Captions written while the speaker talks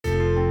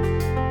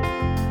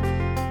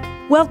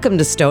Welcome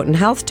to Stoughton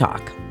Health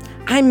Talk.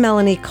 I'm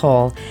Melanie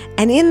Cole,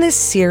 and in this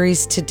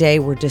series today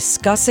we're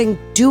discussing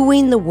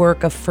doing the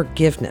work of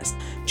forgiveness.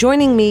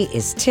 Joining me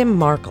is Tim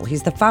Markle.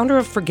 He's the founder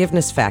of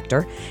Forgiveness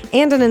Factor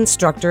and an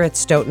instructor at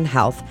Stoughton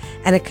Health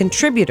and a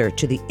contributor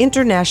to the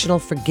International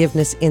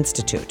Forgiveness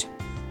Institute.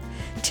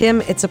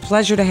 Tim, it's a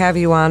pleasure to have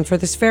you on for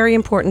this very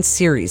important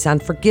series on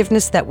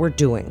forgiveness that we're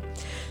doing.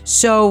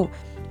 So,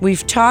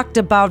 we've talked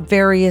about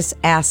various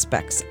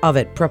aspects of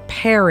it,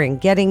 preparing,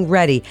 getting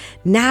ready.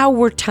 Now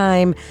we're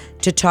time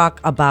to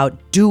talk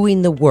about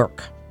doing the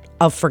work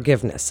of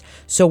forgiveness.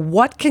 So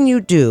what can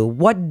you do?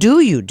 What do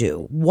you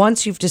do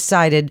once you've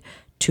decided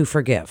to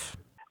forgive?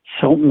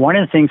 So one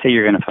of the things that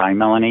you're going to find,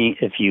 Melanie,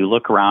 if you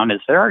look around,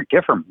 is there are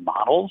different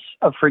models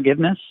of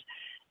forgiveness.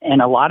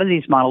 And a lot of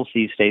these models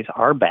these days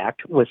are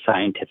backed with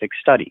scientific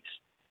studies.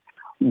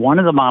 One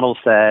of the models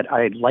that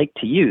I'd like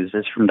to use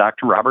is from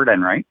Dr. Robert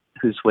Enright,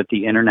 who's with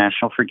the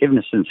International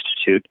Forgiveness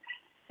Institute,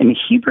 and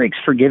he breaks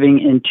forgiving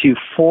into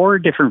 4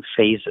 different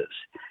phases.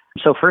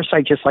 So first,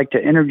 I'd just like to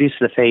introduce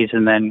the phase,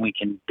 and then we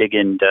can dig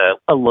into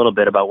a little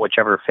bit about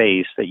whichever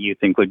phase that you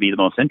think would be the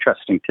most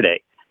interesting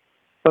today.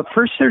 But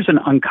first, there's an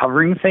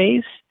uncovering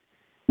phase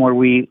where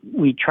we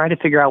try to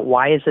figure out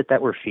why is it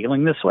that we're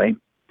feeling this way.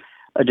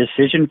 A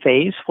decision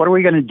phase, what are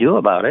we going to do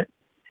about it?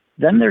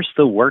 Then there's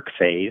the work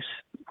phase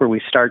where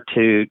we start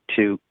to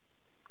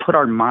put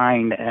our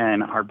mind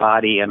and our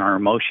body and our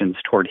emotions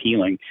toward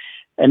healing.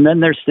 And then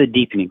there's the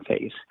deepening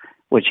phase,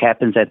 which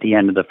happens at the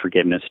end of the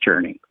forgiveness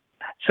journey.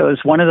 So is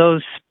one of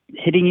those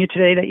hitting you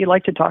today that you'd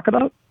like to talk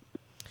about?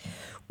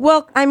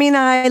 Well,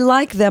 I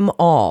like them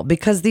all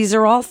because these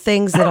are all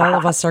things that all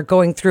of us are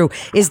going through.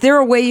 Is there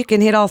a way you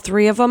can hit all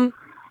 3 of them?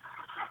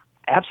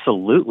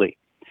 Absolutely.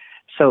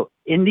 So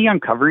in the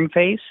uncovering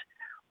phase,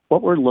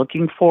 what we're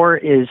looking for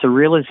is a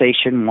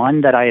realization,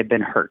 one, that I have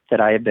been hurt, that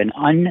I have been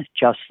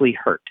unjustly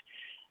hurt.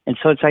 And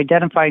so it's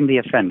identifying the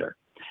offender.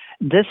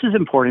 This is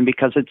important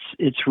because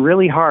it's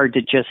really hard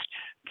to just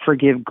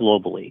forgive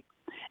globally.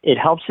 It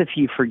helps if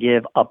you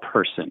forgive a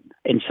person.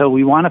 And so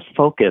we want to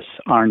focus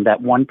on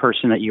that one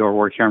person that you're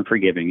working on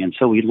forgiving. And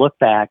so we look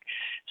back,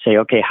 say,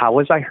 okay, how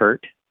was I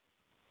hurt?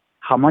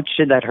 How much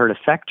did that hurt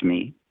affect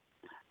me?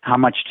 How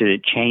much did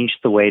it change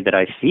the way that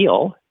I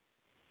feel?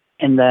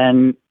 And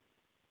then,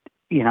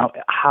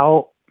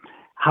 how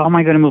am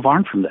I going to move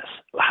on from this?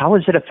 How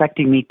is it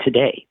affecting me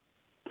today?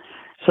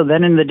 So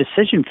then in the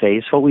decision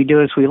phase, what we do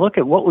is we look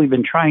at what we've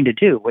been trying to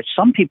do, which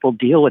some people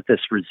deal with this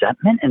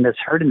resentment and this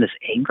hurt and this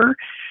anger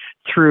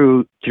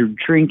through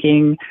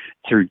drinking,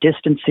 through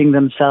distancing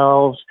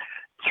themselves,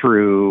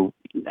 through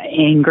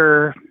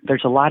anger.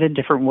 There's a lot of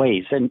different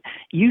ways. And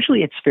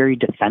usually it's very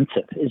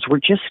defensive, is we're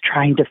just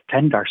trying to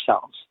defend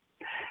ourselves.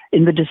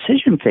 In the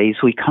decision phase,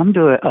 we come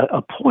to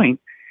a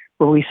point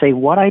where we say,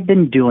 what I've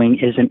been doing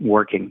isn't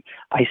working.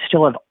 I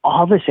still have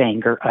all this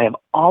anger. I have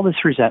all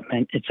this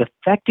resentment. It's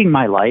affecting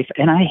my life,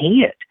 and I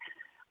hate it.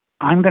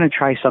 I'm going to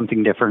try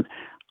something different.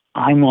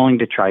 I'm willing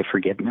to try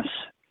forgiveness.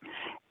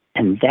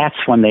 And that's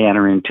when they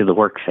enter into the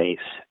work phase.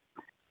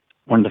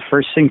 One of the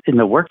first things in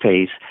the work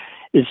phase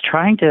is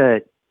trying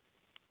to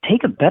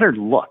take a better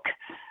look,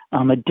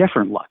 a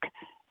different look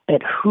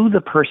at who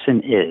the person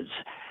is.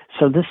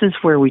 So this is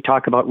where we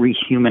talk about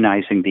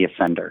rehumanizing the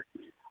offender.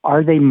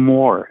 Are they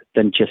more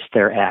than just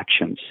their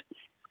actions?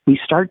 We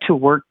start to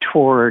work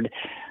toward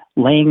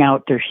laying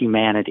out their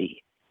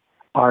humanity.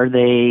 Are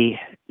they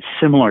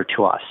similar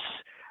to us?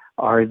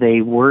 Are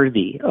they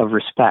worthy of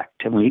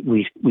respect? And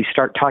we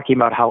start talking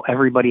about how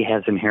everybody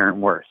has inherent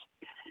worth.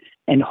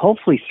 And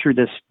hopefully through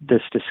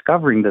this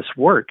discovering this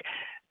work,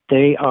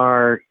 they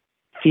are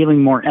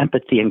feeling more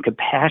empathy and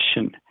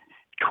compassion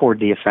toward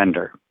the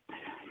offender.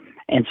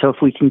 And so if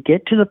we can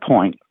get to the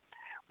point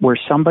where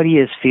somebody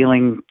is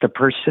feeling the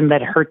person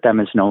that hurt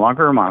them is no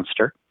longer a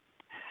monster,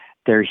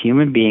 they're a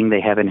human being, they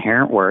have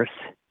inherent worth,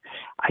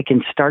 I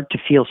can start to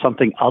feel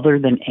something other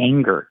than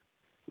anger,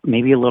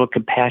 maybe a little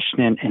compassion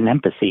and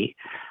empathy.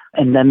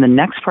 And then the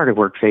next part of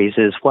work phase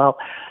is, well,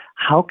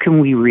 how can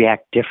we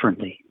react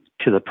differently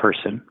to the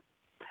person?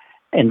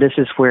 And this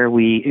is where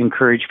we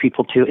encourage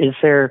people to, is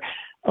there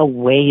a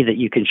way that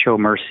you can show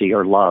mercy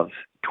or love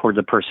toward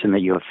the person that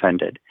you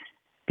offended?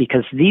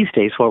 Because these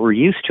days, what we're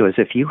used to is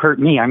if you hurt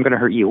me, I'm going to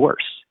hurt you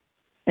worse.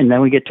 And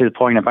then we get to the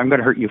point of I'm going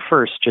to hurt you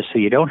first just so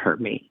you don't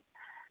hurt me.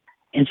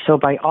 And so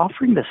by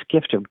offering this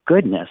gift of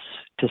goodness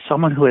to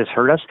someone who has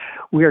hurt us,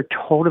 we are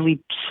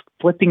totally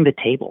flipping the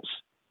tables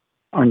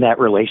on that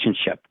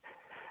relationship.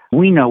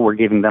 We know we're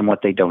giving them what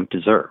they don't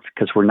deserve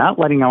because we're not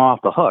letting them off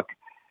the hook,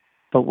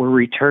 but we're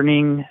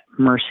returning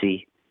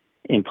mercy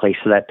in place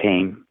of that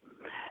pain.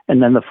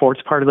 And then the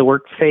fourth part of the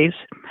work phase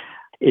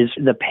is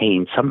the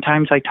pain.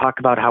 Sometimes I talk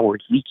about how we're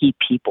leaky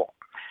people,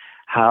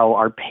 how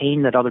our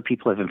pain that other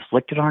people have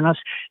inflicted on us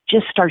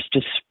just starts to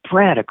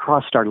spread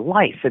across our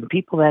life. And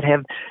people that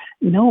have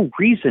no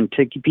reason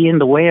to be in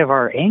the way of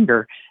our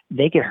anger,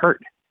 they get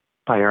hurt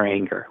by our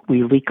anger.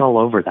 We leak all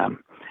over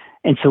them.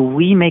 And so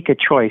we make a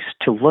choice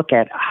to look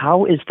at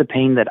how is the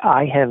pain that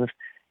I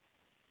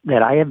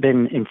have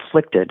been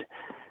inflicted,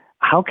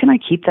 how can I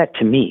keep that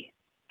to me?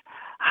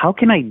 how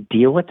can I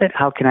deal with it?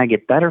 How can I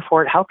get better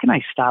for it? How can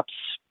I stop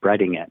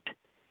spreading it?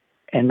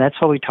 And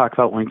that's what we talk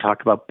about when we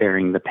talk about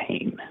bearing the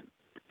pain.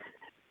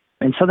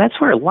 And so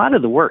that's where a lot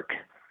of the work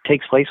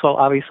takes place, well,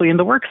 obviously in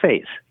the work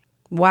phase.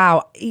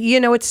 Wow.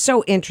 It's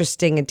so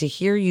interesting. And to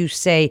hear you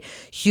say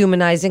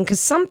humanizing, because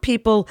some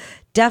people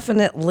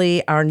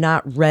definitely are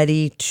not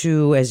ready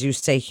to, as you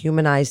say,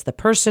 humanize the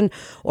person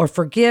or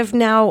forgive.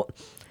 Now,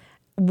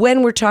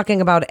 when we're talking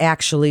about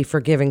actually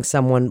forgiving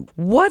someone,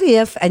 what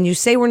if, and you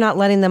say we're not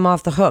letting them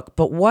off the hook,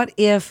 but what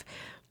if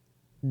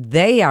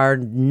they are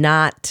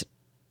not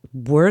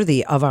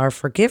worthy of our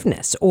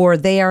forgiveness, or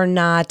they are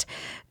not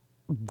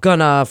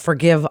gonna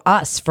forgive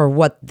us for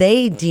what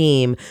they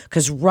deem?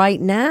 Because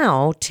right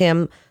now,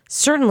 Tim,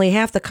 certainly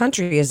half the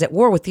country is at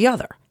war with the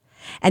other,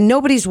 and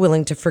nobody's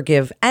willing to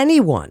forgive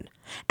anyone,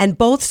 and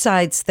both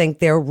sides think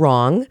they're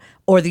wrong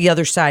or the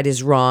other side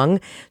is wrong.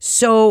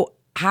 So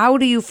how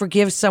do you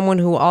forgive someone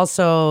who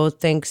also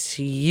thinks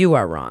you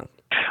are wrong?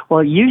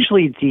 Well,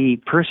 usually the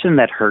person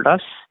that hurt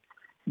us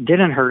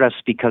didn't hurt us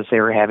because they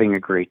were having a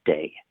great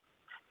day.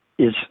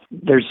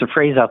 There's a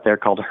phrase out there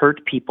called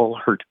hurt people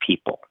hurt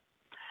people.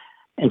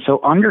 And so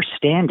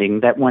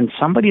understanding that when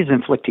somebody is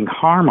inflicting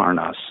harm on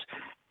us,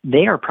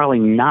 they are probably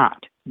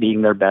not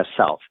being their best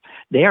self.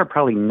 They are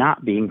probably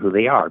not being who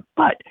they are.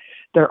 But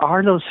there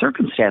are those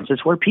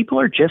circumstances where people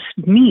are just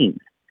mean,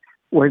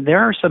 where there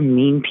are some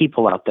mean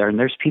people out there, and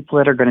there's people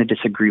that are going to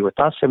disagree with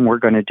us and we're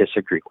going to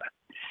disagree with.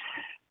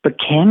 But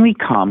can I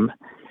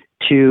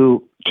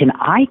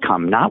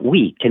come, not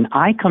we, can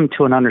I come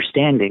to an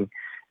understanding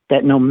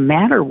that no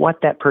matter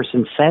what that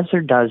person says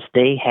or does,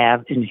 they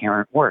have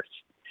inherent worth,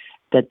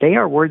 that they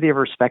are worthy of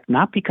respect,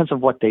 not because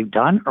of what they've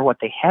done or what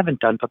they haven't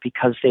done, but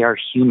because they are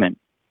human,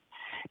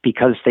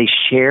 because they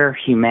share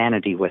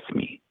humanity with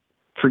me.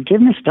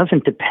 Forgiveness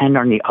doesn't depend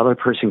on the other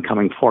person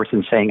coming forth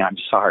and saying, I'm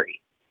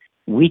sorry.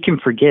 We can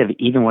forgive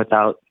even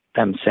without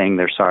them saying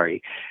they're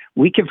sorry.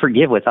 We can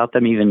forgive without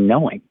them even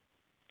knowing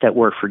that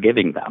we're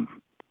forgiving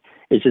them.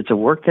 It's a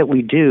work that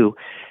we do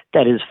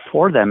that is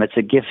for them. It's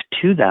a gift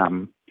to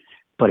them,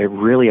 but it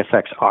really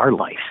affects our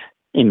life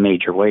in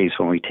major ways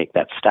when we take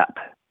that step.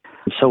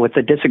 So with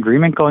the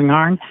disagreement going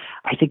on,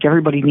 I think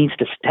everybody needs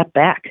to step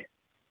back,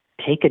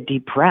 take a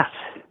deep breath,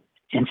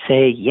 and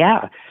say,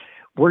 yeah,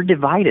 we're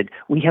divided.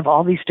 We have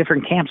all these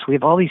different camps. We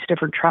have all these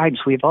different tribes.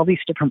 We have all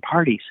these different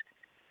parties.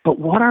 But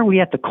what are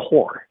we at the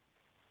core?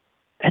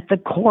 At the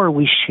core,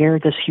 we share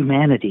this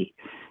humanity.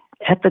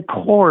 At the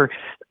core,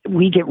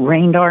 we get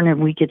rained on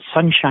and we get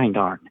sunshined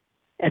on.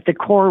 At the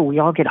core, we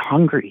all get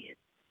hungry.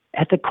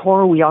 At the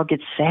core, we all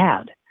get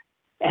sad.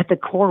 At the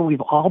core,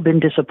 we've all been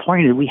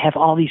disappointed. We have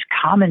all these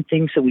common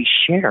things that we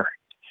share.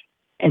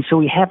 And so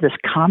we have this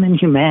common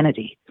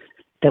humanity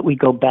that we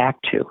go back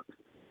to.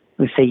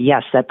 We say,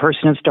 yes, that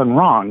person has done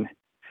wrong,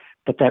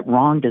 but that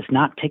wrong does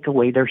not take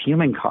away their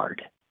human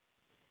card.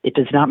 It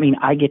does not mean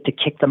I get to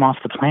kick them off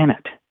the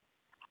planet.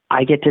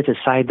 I get to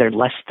decide they're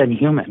less than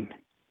human.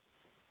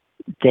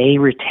 They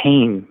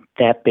retain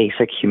that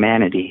basic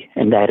humanity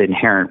and that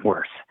inherent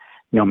worth,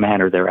 no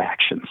matter their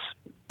actions.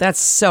 That's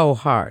so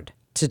hard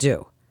to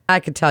do.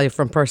 I could tell you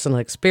from personal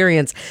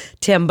experience,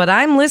 Tim, but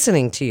I'm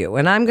listening to you,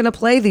 and I'm going to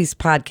play these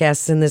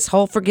podcasts in this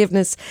whole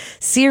forgiveness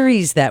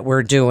series that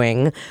we're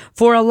doing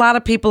for a lot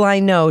of people I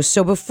know.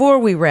 So before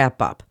we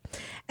wrap up,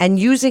 and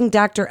using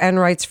Dr.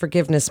 Enright's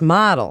forgiveness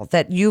model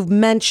that you've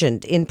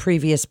mentioned in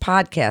previous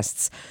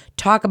podcasts,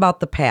 talk about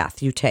the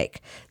path you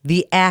take,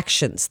 the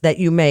actions that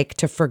you make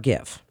to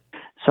forgive.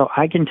 So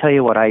I can tell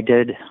you what I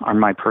did on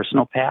my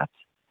personal path,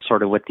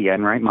 sort of with the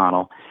Enright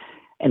model.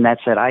 And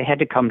that's that I had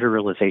to come to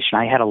realization.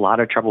 I had a lot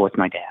of trouble with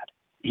my dad.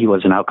 He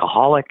was an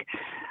alcoholic.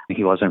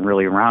 He wasn't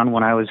really around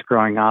when I was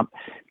growing up.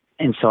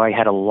 And so I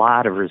had a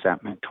lot of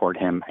resentment toward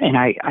him. And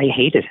I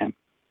hated him.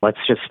 Let's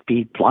just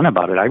be blunt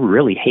about it. I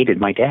really hated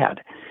my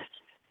dad.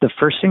 The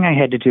first thing I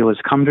had to do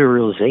was come to a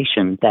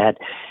realization that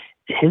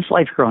his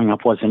life growing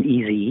up wasn't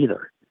easy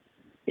either.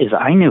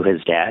 I knew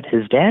his dad.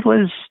 His dad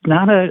was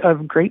not a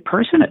great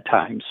person at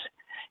times.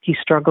 He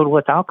struggled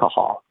with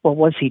alcohol. Well,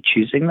 was he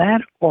choosing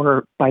that?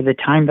 Or by the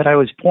time that I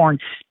was born,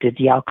 did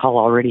the alcohol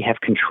already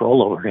have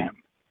control over him?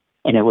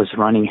 And it was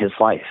running his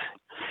life.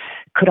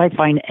 Could I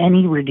find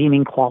any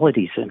redeeming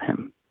qualities in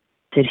him?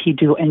 Did he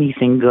do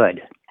anything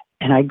good?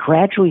 And I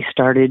gradually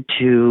started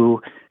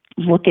to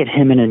look at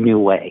him in a new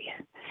way.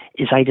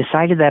 I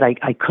decided that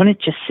I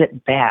couldn't just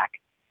sit back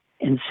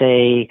and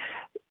say,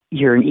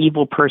 you're an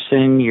evil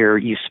person,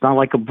 you smell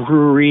like a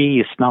brewery,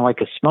 you smell like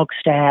a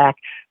smokestack,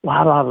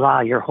 blah, blah, blah,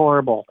 you're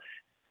horrible.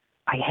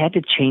 I had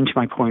to change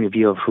my point of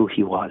view of who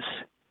he was.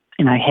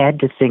 And I had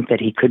to think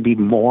that he could be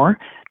more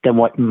than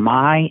what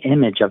my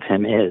image of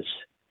him is.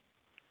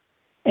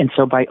 And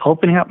so by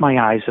opening up my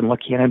eyes and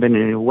looking at him in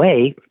a new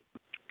way,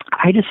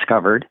 I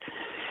discovered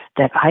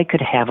that I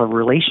could have a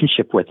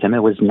relationship with him. It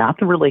was not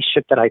the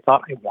relationship that I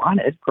thought I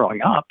wanted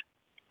growing up,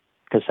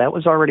 because that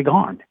was already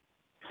gone.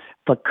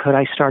 But could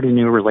I start a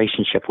new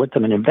relationship with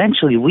him? And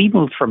eventually we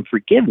moved from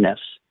forgiveness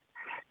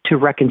to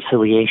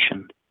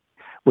reconciliation,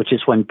 which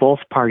is when both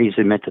parties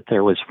admit that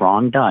there was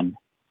wrong done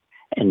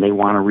and they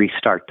want to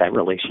restart that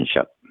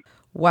relationship.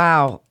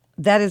 Wow.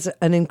 That is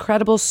an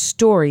incredible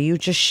story you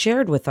just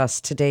shared with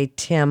us today,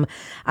 Tim.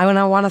 I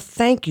want to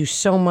thank you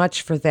so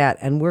much for that.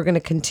 And we're going to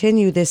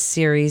continue this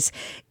series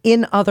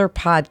in other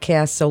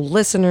podcasts. So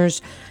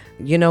listeners,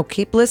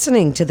 keep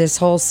listening to this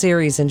whole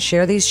series and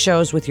share these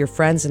shows with your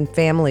friends and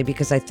family,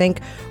 because I think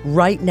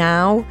right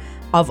now,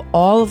 of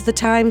all of the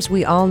times,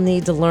 we all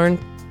need to learn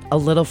a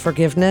little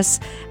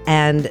forgiveness,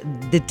 and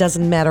it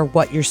doesn't matter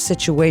what your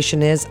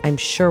situation is. I'm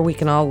sure we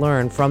can all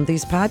learn from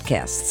these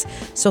podcasts.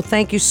 So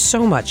thank you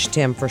so much,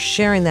 Tim, for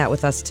sharing that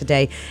with us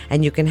today.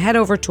 And you can head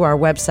over to our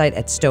website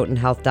at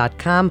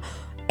stoughtonhealth.com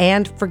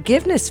and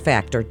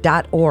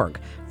forgivenessfactor.org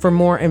for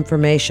more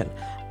information.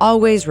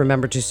 Always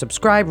remember to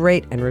subscribe,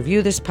 rate, and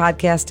review this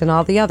podcast and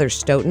all the other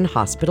Stoughton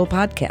Hospital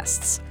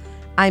podcasts.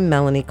 I'm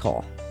Melanie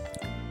Cole.